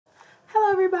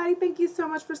Hi, thank you so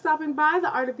much for stopping by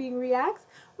The Art of Being Reacts.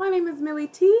 My name is Millie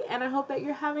T, and I hope that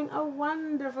you're having a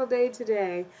wonderful day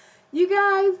today. You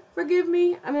guys, forgive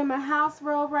me, I'm in my house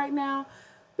robe right now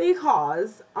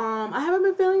because I haven't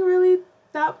been feeling really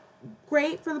that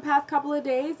great for the past couple of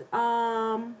days,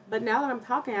 but now that I'm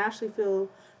talking, I actually feel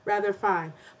rather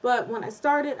fine. But when I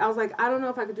started, I was like, I don't know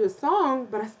if I could do a song,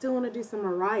 but I still want to do some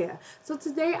Mariah. So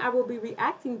today I will be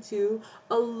reacting to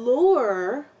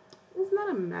Allure. It's not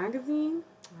a magazine.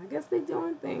 I guess they're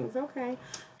doing things. Okay.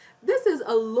 This is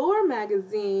Allure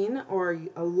magazine or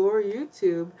Allure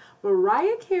YouTube.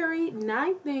 Mariah Carey,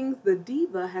 9 Things the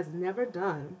Diva Has Never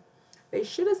Done. They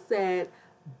should have said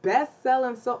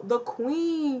best-selling the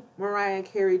Queen Mariah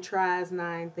Carey tries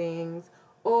 9 things,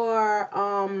 or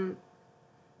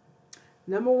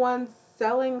 #1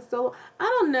 selling solo. I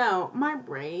don't know. My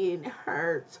brain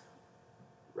hurts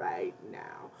right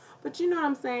now. But you know what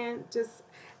I'm saying? Just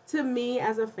to me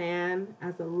as a fan,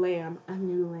 as a lamb, a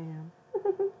new lamb,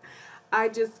 I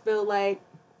just feel like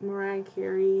Mariah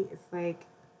Carey, it's like,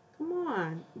 come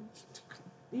on.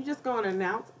 You just going to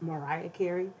announce Mariah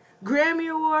Carey? Grammy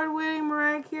Award winning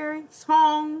Mariah Carey,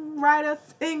 songwriter,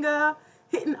 singer,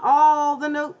 hitting all the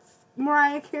notes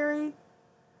Mariah Carey.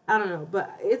 I don't know,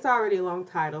 but it's already a long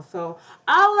title, so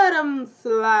I'll let them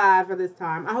slide for this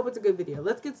time. I hope it's a good video.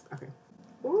 Let's get started.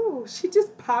 Okay. Ooh, she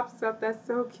just pops up. That's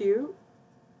so cute.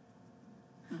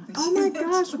 Oh my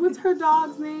gosh, what's her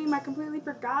dog's name? I completely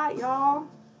forgot, y'all.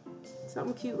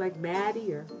 Something cute like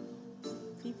Maddie or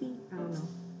Fifi. I don't know.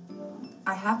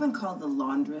 I have been called the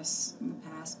laundress in the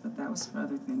past, but that was for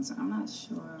other things. I'm not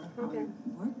sure how I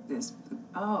work this.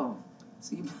 Oh,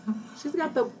 so you... She's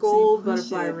got the gold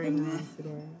butterfly ring on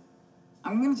today.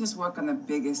 I'm going to just work on the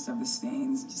biggest of the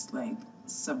stains, just like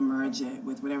submerge it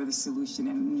with whatever the solution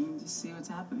and just see what's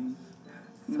happening.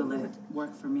 I'm going to let it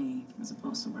work for me as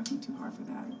opposed to working too hard for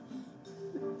that.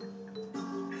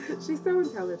 She's so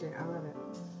intelligent. I love it.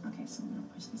 Okay, so I'm going to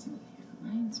push this in here. All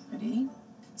right, it's pretty.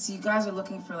 So you guys are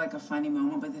looking for like a funny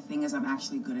moment, but the thing is I'm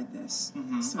actually good at this.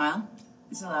 Smile.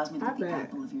 This allows me to get the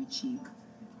apple of your cheek.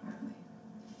 Properly.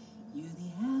 You're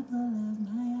the apple of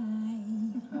my eye.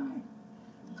 All right.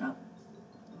 Look up.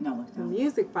 No, look down. The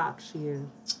music box she is.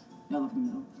 No, look in the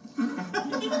middle. All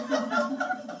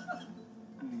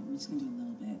right, we're just going to do a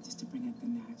little bit just to bring out the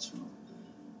natural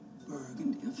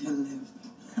burgundy of your lip.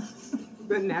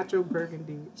 The natural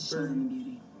burgundy. Show them the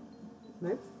beauty.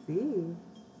 Let's see.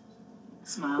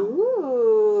 Smile.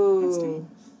 Ooh. That's great.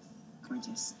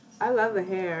 Gorgeous. I love the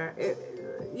hair.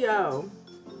 Yo,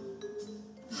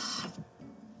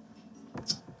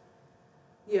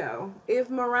 if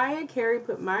Mariah Carey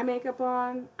put my makeup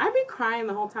on, I'd be crying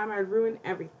the whole time. I'd ruin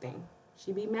everything.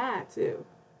 She'd be mad too.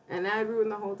 And I'd ruin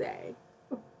the whole day.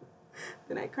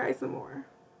 Then I'd cry some more.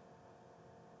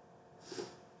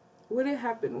 Would it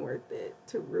have been worth it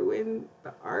to ruin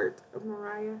the art of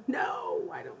Mariah? No,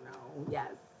 I don't know.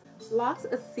 Yes. Locks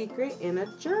a secret in a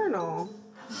journal.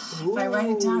 If I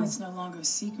write it down, it's no longer a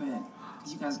secret.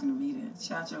 Because you guys are going to read it.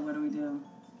 Chacho, what do we do?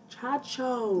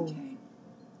 Chacho. Okay.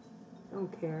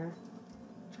 Don't care.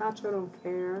 Chacho don't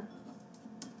care.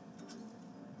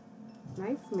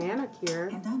 Nice manicure.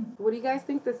 And done. What do you guys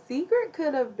think the secret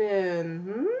could have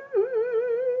been?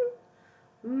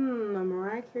 A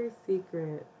Mariah Carey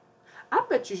secret. I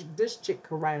bet you this chick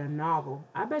could write a novel.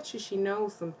 I bet you she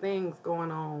knows some things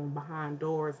going on behind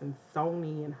doors in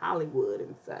Sony and Hollywood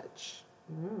and such.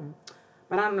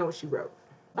 But I don't know what she wrote.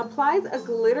 Applies a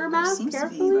glitter mask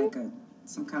carefully. Seems to be like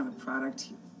some kind of a product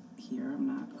here. I'm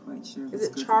not quite sure if it's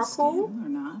good charcoal for the skin or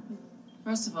not.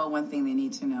 First of all, one thing they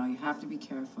need to know, you have to be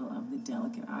careful of the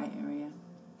delicate eye area.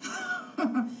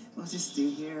 We'll just do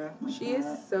here. Like she is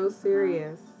so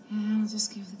serious. And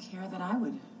just give the care that I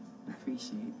would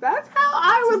appreciate. That's how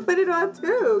I would put it on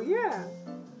too, yeah.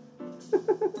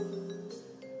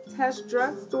 Test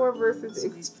drugstore versus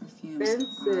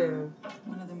expensive.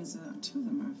 One of them is 2 of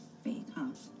them are fake, huh? I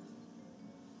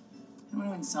don't want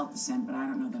to insult the scent, but I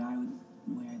don't know that I would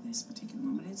wear this particular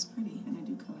one, but it's pretty, and I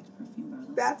do collect perfume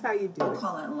bottles. That's how you do it.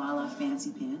 Call it Lala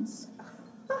Fancy Pants.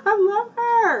 I love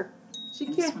her. She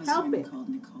and can't help it. This one is called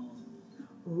Nicole.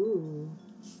 Ooh.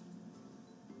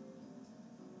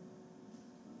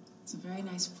 It's a very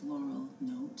nice floral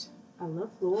note. I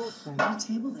love floral scents. I'll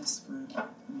table this for a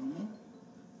moment.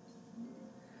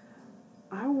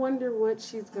 I wonder what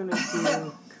she's gonna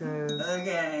do, cause...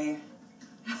 Okay.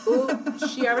 Ooh,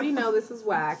 she already know this is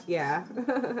whack, yeah.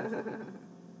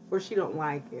 Or she don't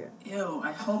like it. Ew,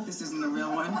 I hope this isn't the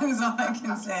real one, is all I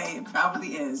can say. It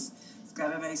probably is. It's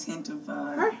got a nice hint of...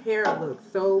 her hair looks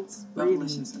so pretty.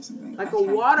 Bubblicious or something. Like a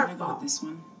waterfall. I'm gonna go with this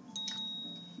one.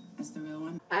 That's the real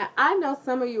one. I know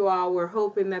some of you all were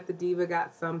hoping that the diva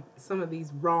got some of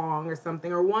these wrong or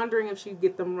something, or wondering if she'd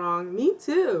get them wrong. Me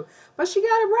too. But she got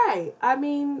it right. I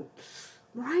mean,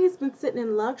 Mariah's been sitting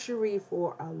in luxury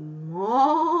for a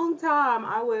long time.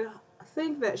 I would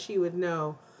think that she would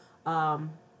know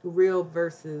real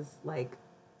versus like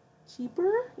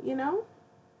cheaper, you know?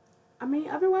 I mean,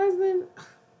 otherwise then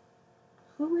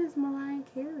who is Mariah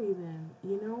Carey then,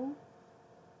 you know?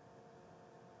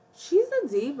 She's a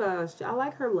diva. I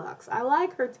like her looks. I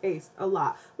like her taste a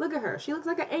lot. Look at her. She looks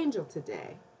like an angel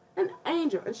today. An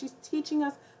angel. And she's teaching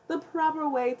us the proper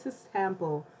way to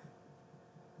sample.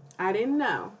 I didn't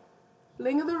know.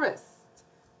 Fling of the wrist.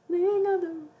 Fling of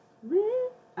the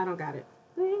wrist. I don't got it.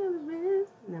 Fling of the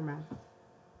wrist. Never mind.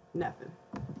 Nothing.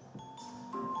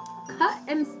 Cut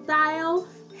and style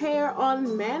hair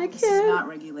on mannequin. This is not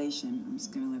regulation. I'm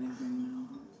just going to let everybody know.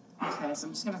 Okay, so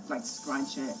I'm just gonna like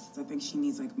scrunch it. So I think she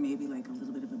needs like maybe like a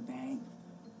little bit of a bang.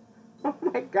 Oh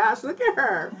my gosh, look at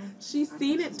her. She's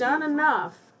seen it done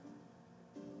enough.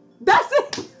 That's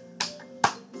it.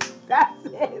 That's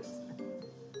it.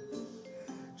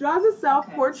 Draws a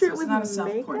self-portrait with makeup. It's not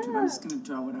a self-portrait, but I'm just gonna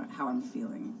draw how I'm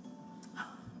feeling.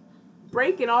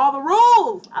 Breaking all the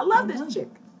rules. I love this chick.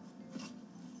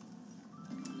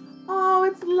 Oh,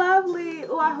 it's lovely.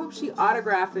 Oh, I hope she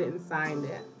autographed it and signed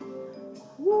it.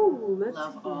 Woo,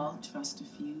 love all, trust a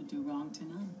few, do wrong to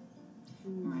none.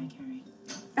 Mariah Carey.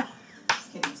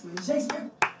 Just kidding, it's William Shakespeare.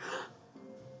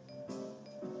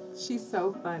 She's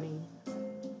so funny.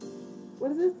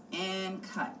 What is this? And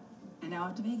cut. And now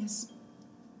up to Vegas.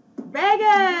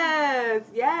 Vegas!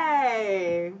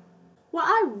 Yay! Well,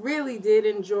 I really did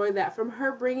enjoy that. From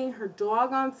her bringing her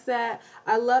dog on set.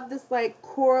 I love this like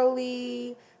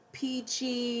corally,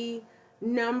 peachy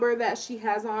number that she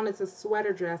has on. It's a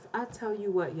sweater dress. I tell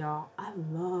you what, y'all, I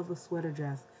love a sweater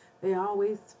dress. They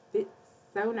always fit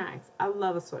so nice. I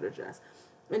love a sweater dress.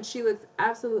 And she looks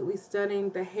absolutely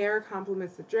stunning. The hair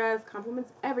complements the dress,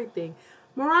 complements everything.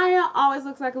 Mariah always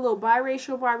looks like a little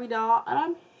biracial Barbie doll, and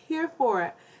I'm here for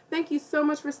it. Thank you so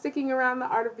much for sticking around The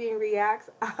Art of Being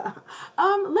Reacts. Let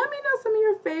me know some of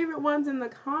your favorite ones in the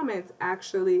comments,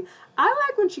 actually. I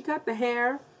like when she cut the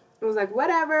hair. It was like,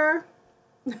 whatever.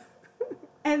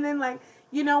 And then like,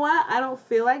 you know what? I don't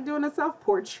feel like doing a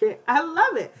self-portrait. I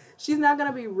love it. She's not going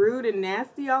to be rude and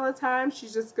nasty all the time.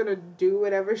 She's just going to do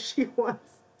whatever she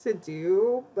wants to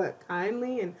do, but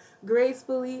kindly and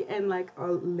gracefully and like a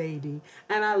lady.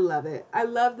 And I love it. I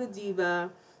love the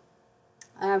diva.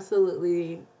 I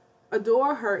absolutely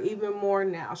adore her even more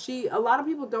now. A lot of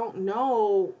people don't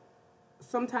know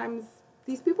sometimes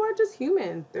these people are just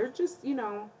human. They're just, you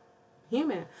know,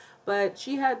 human. But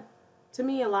she had, to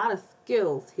me, a lot of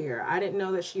skills here. I didn't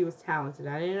know that she was talented.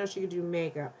 I didn't know she could do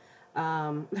makeup.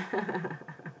 I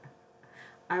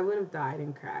would have died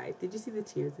and cried. Did you see the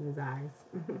tears in his eyes?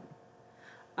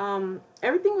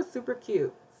 Everything was super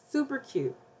cute. Super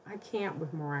cute. I can't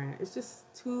with Mariah. It's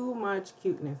just too much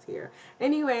cuteness here.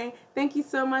 Anyway, thank you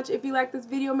so much. If you like this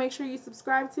video, make sure you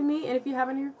subscribe to me. And if you have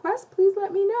any requests, please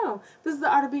let me know. This is The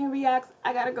Art of Being Reacts.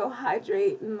 I gotta go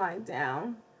hydrate and lie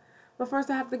down. But first,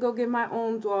 I have to go give my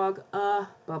own dog a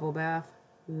bubble bath.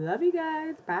 Love you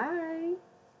guys. Bye.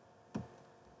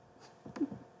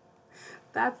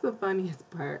 That's the funniest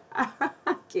part.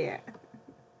 I can't.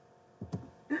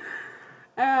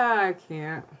 I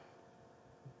can't.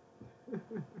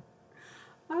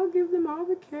 I'll give them all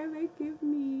the care they give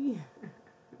me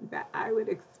that I would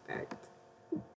expect.